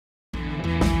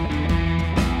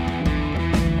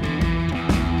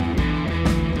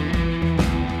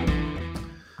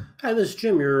Hi, this is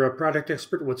Jim, your product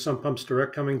expert with Sump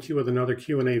Direct, coming to you with another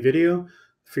Q&A video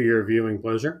for your viewing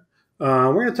pleasure.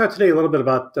 We're going to talk today a little bit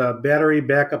about battery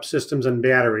backup systems and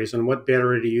batteries and what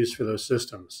battery to use for those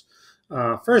systems.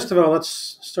 First of all,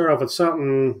 let's start off with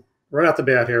something right off the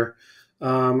bat here.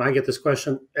 I get this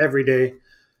question every day.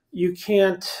 You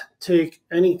can't take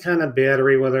any kind of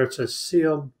battery, whether it's a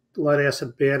sealed lead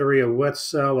acid battery, a wet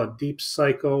cell, a deep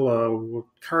cycle, a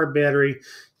car battery.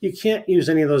 You can't use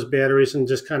any of those batteries and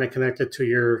just kind of connect it to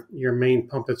your main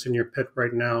pump that's in your pit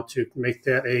right now to make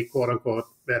that a quote unquote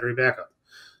battery backup.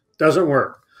 Doesn't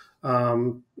work.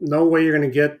 No way you're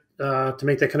going to get to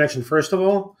make that connection. First of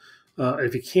all,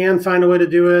 if you can find a way to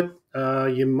do it,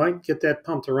 you might get that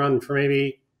pump to run for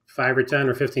maybe 5 or 10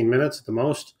 or 15 minutes at the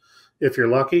most, if you're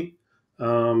lucky.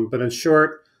 But in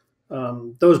short,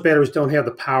 those batteries don't have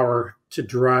the power to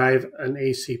drive an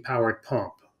AC powered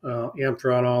pump. Amp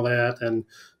draw and all that, and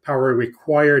power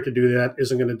required to do that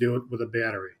isn't going to do it with a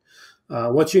battery.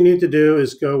 What you need to do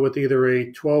is go with either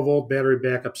a 12-volt battery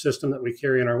backup system that we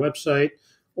carry on our website,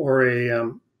 or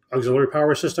a auxiliary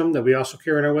power system that we also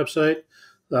carry on our website.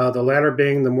 The latter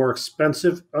being the more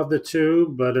expensive of the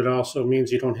two, but it also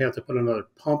means you don't have to put another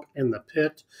pump in the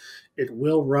pit. It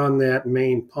will run that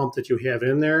main pump that you have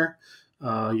in there.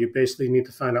 You basically need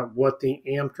to find out what the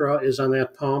amp draw is on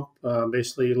that pump.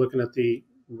 Basically, you're looking at the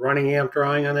running amp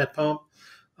drawing on that pump,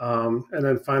 and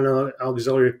then find an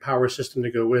auxiliary power system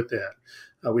to go with that.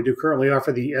 We do currently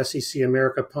offer the SEC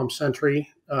America Pump Sentry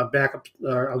backup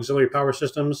auxiliary power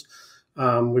systems.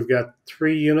 We've got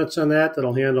 3 units on that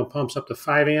that'll handle pumps up to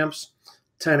 5 amps,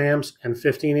 10 amps, and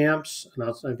 15 amps.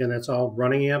 And again, that's all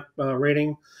running amp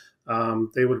rating.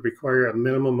 They would require a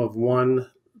minimum of 1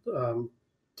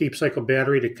 deep cycle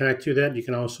battery to connect to that. You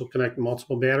can also connect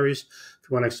multiple batteries if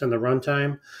you want to extend the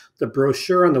runtime. The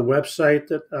brochure on the website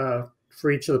that for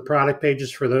each of the product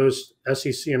pages for those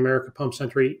SEC America Pump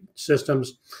Sentry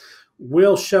systems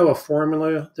will show a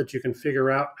formula that you can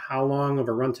figure out how long of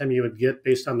a runtime you would get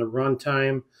based on the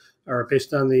runtime, or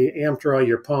based on the amp draw of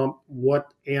your pump,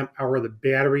 what amp hour the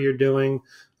battery you're doing,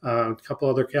 a couple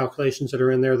other calculations that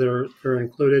are in there that are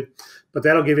included. But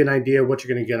that'll give you an idea of what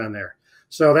you're going to get on there.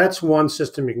 So that's one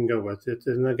system you can go with.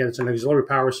 And again, it's an auxiliary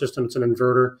power system. It's an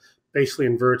inverter, basically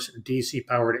inverts DC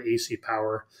power to AC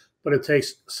power, but it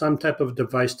takes some type of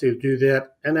device to do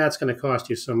that, and that's going to cost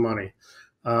you some money.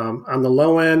 On the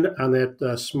low end, on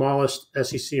that smallest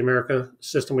SEC America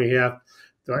system we have,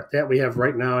 that we have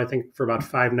right now, I think for about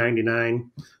 $599,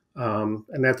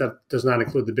 and that does not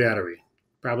include the battery.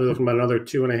 Probably looking about another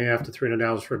 $250 to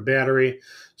 $300 for a battery,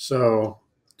 so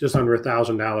just under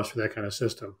 $1,000 for that kind of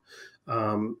system.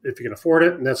 If you can afford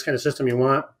it and that's the kind of system you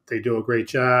want, they do a great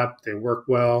job. They work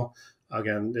well.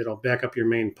 Again, it'll back up your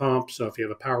main pump, so if you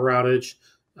have a power outage,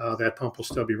 that pump will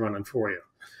still be running for you.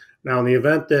 Now, in the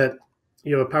event that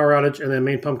you have a power outage and the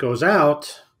main pump goes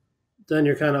out, then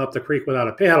you're kind of up the creek without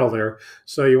a paddle there.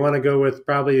 So you want to go with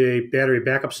probably a battery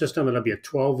backup system. It'll be a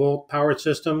 12-volt powered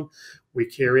system. We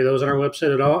carry those on our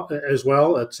website as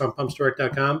well at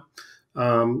sumppumpsdirect.com.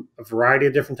 A variety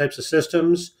of different types of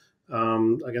systems.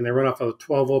 Again, they run off of a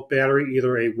 12-volt battery,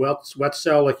 either a wet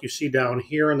cell like you see down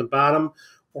here on the bottom,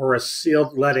 or a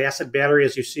sealed lead acid battery,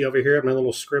 as you see over here. My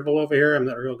little scribble over here. I'm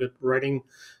not real good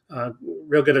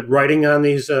at writing on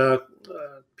these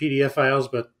PDF files,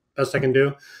 but best I can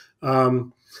do.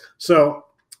 So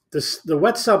the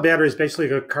wet cell battery is basically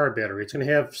a car battery. It's going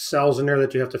to have cells in there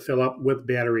that you have to fill up with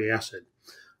battery acid.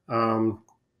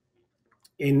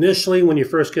 Initially, when you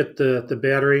first get the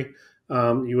battery,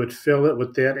 you would fill it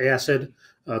with that acid.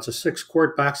 It's a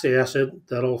 6-quart box of acid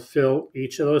that'll fill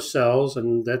each of those cells,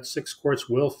 and that 6 quarts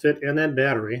will fit in that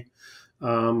battery.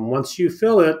 Once you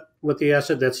fill it with the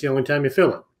acid, that's the only time you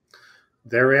fill it.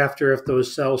 Thereafter, if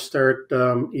those cells start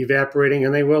evaporating,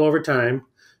 and they will over time,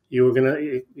 you're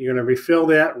gonna refill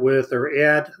that with, or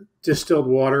add distilled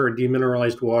water or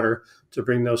demineralized water to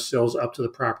bring those cells up to the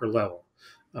proper level.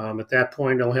 At that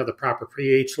point, it'll have the proper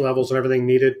pH levels and everything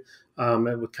needed,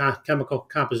 and with chemical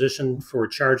composition for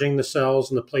charging the cells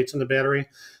and the plates in the battery.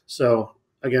 So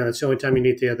again, it's the only time you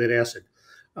need to add that acid.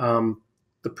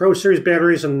 The Pro Series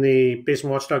batteries and the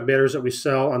Basin Watchdog batteries that we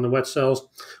sell on the wet cells,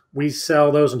 we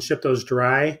sell those and ship those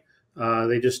dry.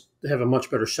 They just have a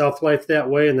much better shelf life that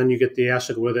way, and then you get the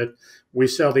acid with it. We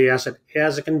sell the acid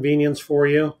as a convenience for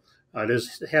you. It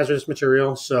is hazardous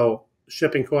material, so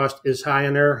shipping cost is high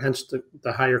in there, hence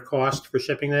the higher cost for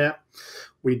shipping that.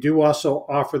 We do also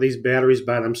offer these batteries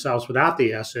by themselves without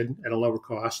the acid at a lower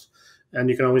cost. And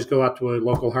you can always go out to a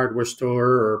local hardware store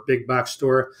or big box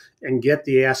store and get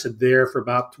the acid there for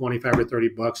about 25 or 30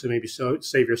 bucks, and maybe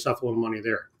save yourself a little money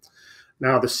there.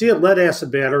 Now, the sealed lead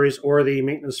acid batteries, or the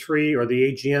maintenance-free, or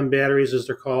the AGM batteries as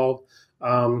they're called,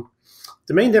 the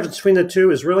main difference between the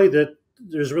two is really that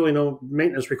there's really no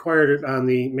maintenance required on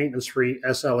the maintenance-free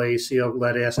SLA sealed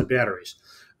lead acid batteries.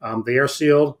 They are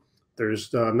sealed.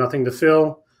 There's nothing to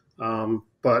fill,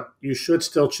 but you should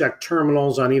still check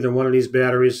terminals on either one of these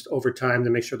batteries over time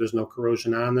to make sure there's no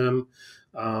corrosion on them.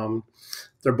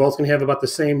 They're both going to have about the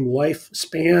same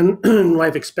lifespan,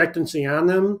 life expectancy on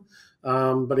them.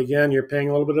 But again, you're paying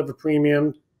a little bit of a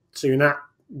premium, so you're not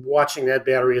watching that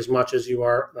battery as much as you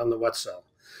are on the wet cell.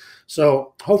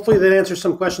 So hopefully that answers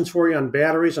some questions for you on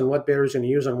batteries and what batteries you're going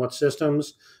to use on what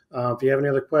systems. If you have any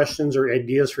other questions or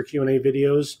ideas for Q&A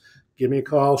videos, give me a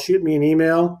call, shoot me an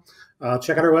email.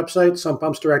 Check out our website,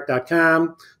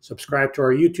 sumppumpsdirect.com. Subscribe to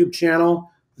our YouTube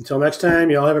channel. Until next time,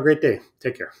 you all have a great day.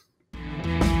 Take care.